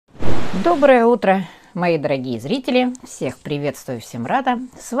Доброе утро, мои дорогие зрители. Всех приветствую, всем рада.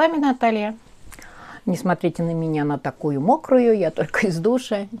 С вами Наталья. Не смотрите на меня на такую мокрую, я только из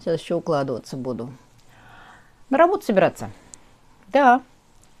душа. Сейчас еще укладываться буду. На работу собираться? Да.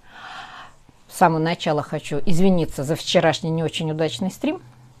 С самого начала хочу извиниться за вчерашний не очень удачный стрим.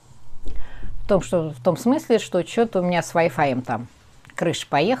 В том смысле, что что-то у меня с Wi-Fi там крыша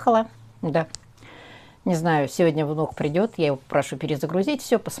поехала. Да. Не знаю, сегодня внук придет, я его попрошу перезагрузить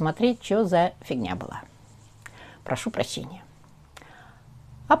все, посмотреть, что за фигня была. Прошу прощения.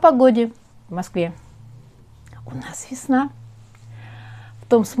 О погоде в Москве. У нас весна. В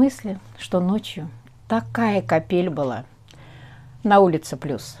том смысле, что ночью такая капель была. На улице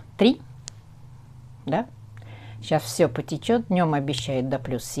 +3. Да? Сейчас все потечет, днем обещают до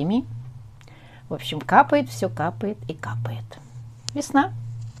 +7. В общем, капает, все капает и капает. Весна.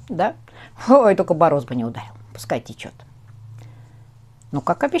 Да? Ой, только мороз бы не ударил. Пускай течет. Ну,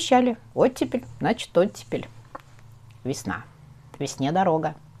 как обещали. Оттепель, значит, оттепель. Весна. Весне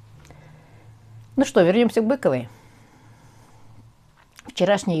дорога. Ну что, вернемся к Быковой.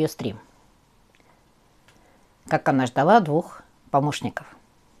 Вчерашний ее стрим. Как она ждала 2 помощников.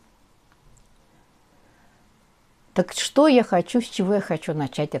 Так что я хочу, с чего я хочу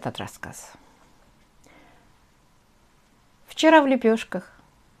начать этот рассказ? Вчера в лепешках.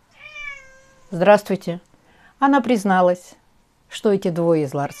 Здравствуйте. Она призналась, что эти 2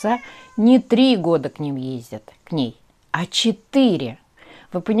 из ларца не 3 года к ним ездят, к ней, а 4.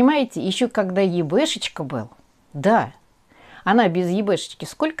 Вы понимаете, еще когда ебешечка был, да, она без ебешечки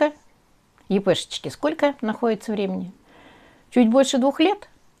сколько? Епешечки сколько находится времени? Чуть больше 2 лет?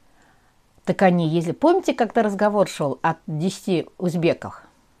 Так они ездили. Помните, когда разговор шел от 10 узбеков?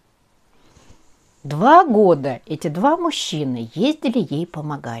 2 года эти 2 мужчины ездили, ей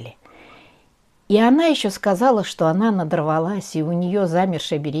помогали. И она еще сказала, что она надорвалась, и у нее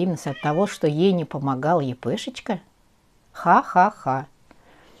замершая беременность от того, что ей не помогал епешечка. Ха-ха-ха.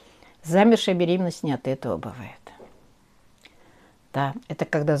 Замершая беременность не от этого бывает. Да, это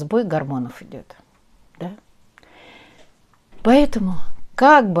когда сбой гормонов идет. Да? Поэтому,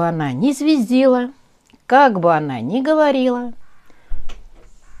 как бы она ни звездила, как бы она ни говорила,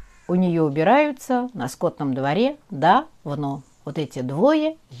 у нее убираются на скотном дворе давно. Вот эти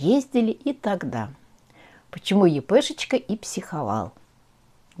 2 ездили и тогда. Почему епешечка и психовал?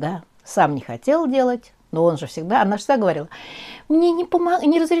 Да, сам не хотел делать, но он же всегда, она всегда говорила, мне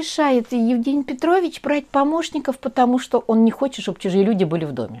не разрешает Евгений Петрович брать помощников, потому что он не хочет, чтобы чужие люди были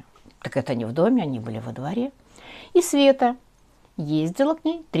в доме. Так это не в доме, они были во дворе. И Света ездила к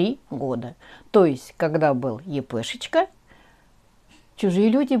ней 3 года. То есть, когда был епешечка, чужие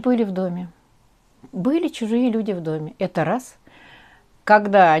люди были в доме. Были чужие люди в доме. Это раз.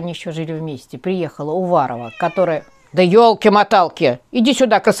 Когда они еще жили вместе, приехала Уварова, которая... Да елки-моталки, иди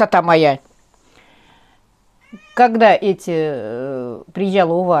сюда, красота моя! Когда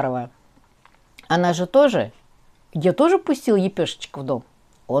приезжала Уварова, она же тоже... Ее тоже пустил епешечка в дом.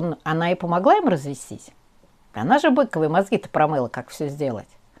 Она и помогла им развестись. Она же Быковой мозги-то промыла, как все сделать.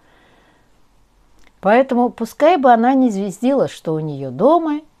 Поэтому пускай бы она не звездила, что у нее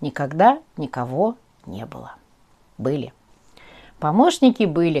дома никогда никого не было. Были. Помощники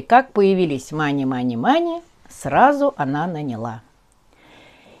были. Как появились мани, сразу она наняла.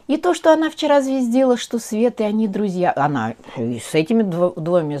 И то, что она вчера звездила, что Света и они друзья. Она с этими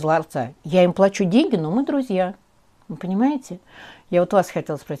 2 из ларца. Я им плачу деньги, но мы друзья. Вы понимаете? Я вот вас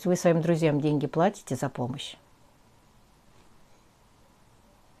хотела спросить. Вы своим друзьям деньги платите за помощь?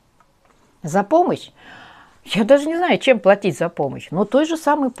 За помощь? Я даже не знаю, чем платить за помощь. Но той же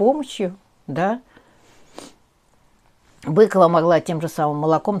самой помощью, да. Быкова могла тем же самым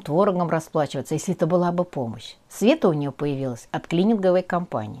молоком, творогом расплачиваться, если это была бы помощь. Света у нее появилась от клининговой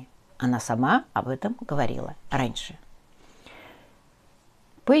компании. Она сама об этом говорила раньше.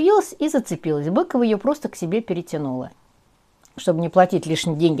 Появилась и зацепилась. Быкова ее просто к себе перетянула. Чтобы не платить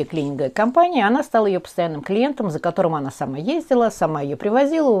лишние деньги клининговой компании, она стала ее постоянным клиентом, за которым она сама ездила, сама ее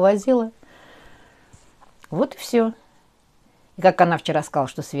привозила, увозила. Вот и все. И как она вчера сказала,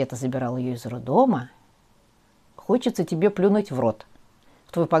 что Света забирала ее из роддома, хочется тебе плюнуть в рот,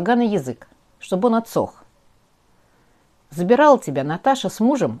 в твой поганый язык, чтобы он отсох. Забирала тебя Наташа с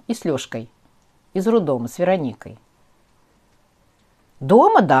мужем и с Лешкой из роддома, с Вероникой.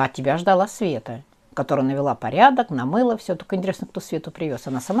 Дома, да, тебя ждала Света, которая навела порядок, намыла все. Только интересно, кто Свету привез.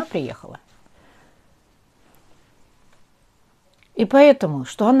 Она сама приехала. И поэтому,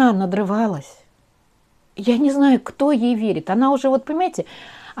 что она надрывалась, я не знаю, кто ей верит. Она уже, вот понимаете,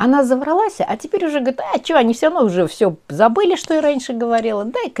 она завралась, а теперь уже говорит, а что, они все равно уже все забыли, что я раньше говорила.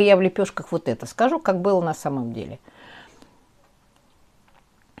 Дай-ка я в лепешках вот это скажу, как было на самом деле.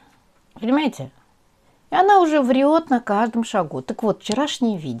 Понимаете? И она уже врет на каждом шагу. Так вот,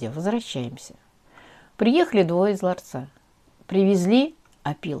 вчерашнее видео. Возвращаемся. Приехали двое из ларца. Привезли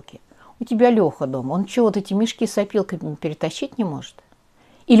опилки. У тебя Леха дома. Он что, вот эти мешки с опилками перетащить не может?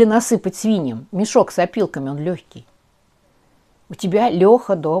 Или насыпать свиньям? Мешок с опилками, он легкий. У тебя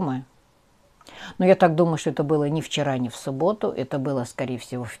Леха дома. Но я так думаю, что это было не вчера, не в субботу. Это было, скорее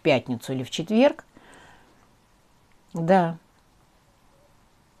всего, в пятницу или в четверг. Да.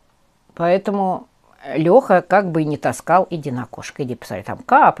 Поэтому Леха как бы и не таскал. Иди на окошко, иди посмотри, там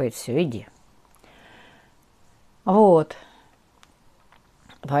капает, все, иди. Вот.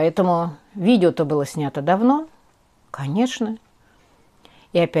 Поэтому видео-то было снято давно, конечно.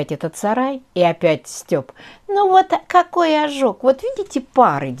 И опять этот сарай, и опять Степ. Ну вот какой ожог. Вот видите,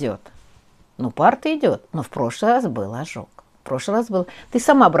 пар идет. Ну пар-то идет, но в прошлый раз был ожог. В прошлый раз был. Ты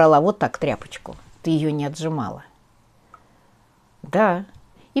сама брала вот так тряпочку. Ты ее не отжимала. Да.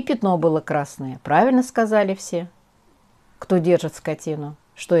 И пятно было красное. Правильно сказали все, кто держит скотину,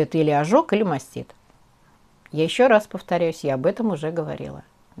 что это или ожог, или мастит. Я еще раз повторяюсь, я об этом уже говорила.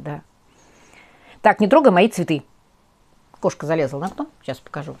 Да. Так, не трогай мои цветы. Кошка залезла на окно. Сейчас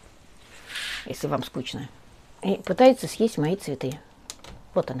покажу, если вам скучно. И пытается съесть мои цветы.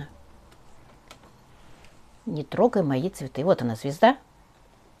 Вот она. Не трогай мои цветы. Вот она, звезда.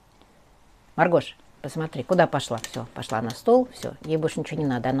 Маргош, посмотри, куда пошла. Все, пошла на стол. Все, ей больше ничего не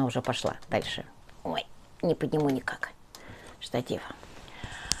надо. Она уже пошла дальше. Ой, не подниму никак штатив.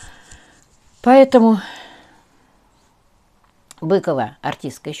 Поэтому Быкова,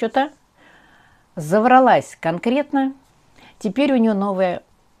 артистка еще та, завралась конкретно. Теперь у нее новая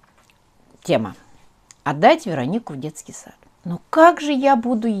тема. Отдать Веронику в детский сад. Ну как же я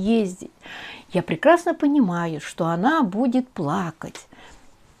буду ездить? Я прекрасно понимаю, что она будет плакать.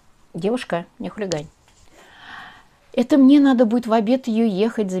 Девушка, не хулигань. Это мне надо будет в обед ее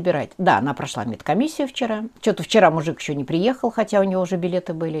ехать забирать. Да, она прошла медкомиссию вчера. Что-то вчера мужик еще не приехал, хотя у него уже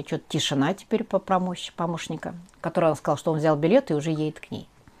билеты были. Что-то тишина теперь по помощника, который сказал, что он взял билет и уже едет к ней.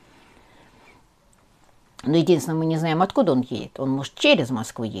 Но единственное, мы не знаем, откуда он едет. Он, может, через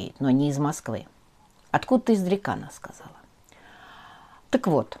Москву едет, но не из Москвы. Откуда-то издалека, она сказала. Так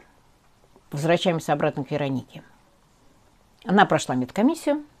вот, возвращаемся обратно к Веронике. Она прошла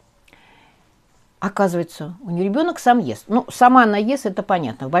медкомиссию. Оказывается, у нее ребенок сам ест. Ну, сама она ест, это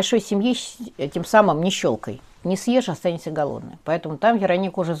понятно. В большой семье этим самым не щелкай. Не съешь, останешься голодной. Поэтому там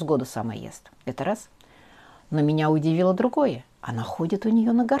Вероника уже с года сама ест. Это раз. Но меня удивило другое. Она ходит у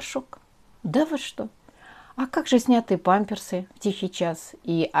нее на горшок. Да вы что? А как же снятые памперсы в тихий час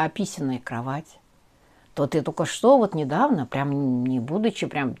и описанная кровать? То ты только что, вот недавно, прям не будучи,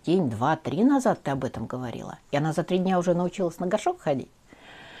 прям день, два, три назад ты об этом говорила. И она за 3 дня уже научилась на горшок ходить.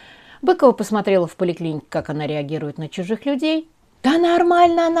 Быкова посмотрела в поликлинике, как она реагирует на чужих людей. Да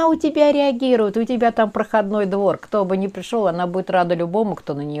нормально она у тебя реагирует, у тебя там проходной двор. Кто бы ни пришел, она будет рада любому,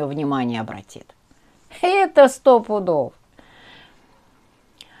 кто на нее внимание обратит. Это 100 пудов.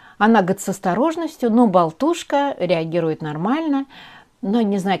 Она, говорит, с осторожностью, но болтушка, реагирует нормально. Но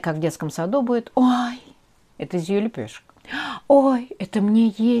не знаю, как в детском саду будет. Ой, это из ее лепешек. Ой, это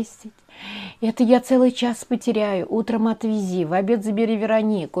мне ездить. Это я целый час потеряю. Утром отвези, в обед забери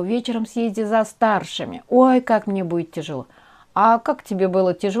Веронику, вечером съезди за старшими. Ой, как мне будет тяжело. А как тебе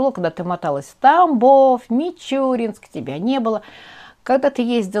было тяжело, когда ты моталась в Тамбов, Мичуринск, тебя не было. Когда ты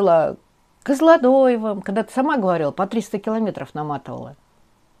ездила к Козлодоевым, когда ты сама говорила, по 300 километров наматывала.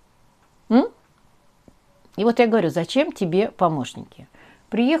 И вот я говорю, зачем тебе помощники?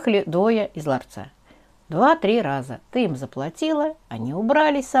 Приехали двое из ларца. 2-3 раза. Ты им заплатила, они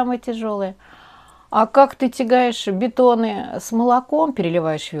убрались, самое тяжелое. А как ты тягаешь бетоны с молоком,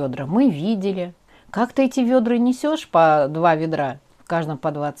 переливаешь ведра, мы видели. Как ты эти ведра несешь по 2 ведра, в каждом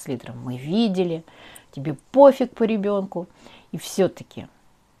по 20 литров, мы видели. Тебе пофиг по ребенку. И все-таки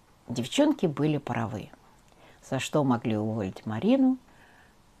девчонки были правы. За что могли уволить Марину?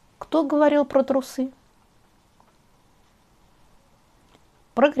 Кто говорил про трусы?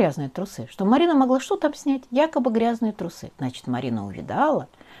 Про грязные трусы. Что Марина могла что там снять? Якобы грязные трусы. Значит, Марина увидала,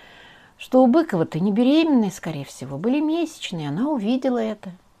 что у Быкова-то не беременные, скорее всего, были месячные. Она увидела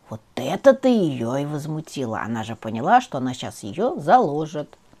это. Вот это-то ее и возмутило. Она же поняла, что она сейчас ее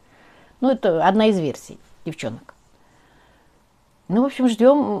заложит. Ну, это одна из версий девчонок. Ну, в общем,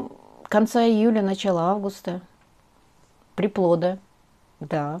 ждем конца июля, начала августа. Приплода.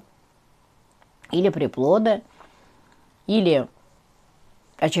 Да. Или приплода, или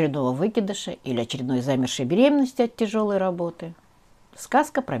очередного выкидыша, или очередной замершей беременности от тяжелой работы.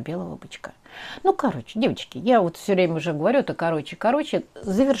 Сказка про белого бычка. Ну, короче, девочки, я вот все время уже говорю, это короче,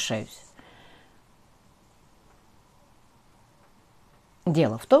 завершаюсь.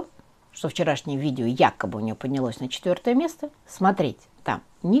 Дело в том, что вчерашнее видео якобы у нее поднялось на 4-е место. Смотреть там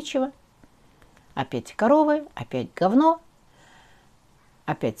нечего. Опять коровы, опять говно,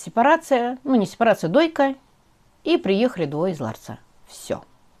 опять сепарация. Ну, не сепарация, дойка. И приехали двое из ларца. Все.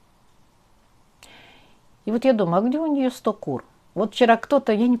 И вот я думаю, а где у нее 100 кур? Вот вчера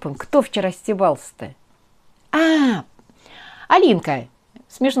кто-то, я не помню, кто вчера стебался-то? Алинка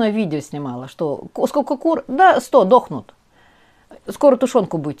смешное видео снимала, что сколько кур? Да, 100 дохнут. Скоро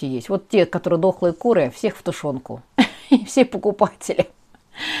тушенку будете есть. Вот те, которые дохлые куры, всех в тушенку. И все покупатели.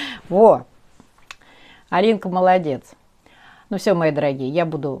 Во. Алинка молодец. Ну все, мои дорогие, я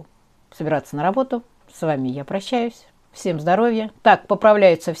буду собираться на работу. С вами я прощаюсь. Всем здоровья. Так,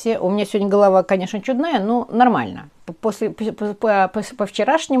 поправляются все. У меня сегодня голова, конечно, чудная, но нормально. По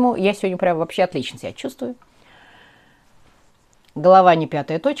вчерашнему я сегодня прям вообще отлично себя чувствую. Голова не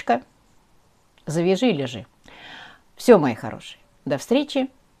 5-я точка. Завяжи и лежи. Все, мои хорошие. До встречи.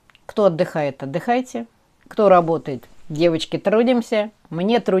 Кто отдыхает, отдыхайте. Кто работает, девочки, трудимся.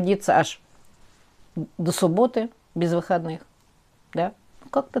 Мне трудиться аж до субботы, без выходных. Да,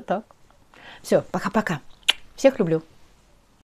 как-то так. Все, пока-пока. Всех люблю.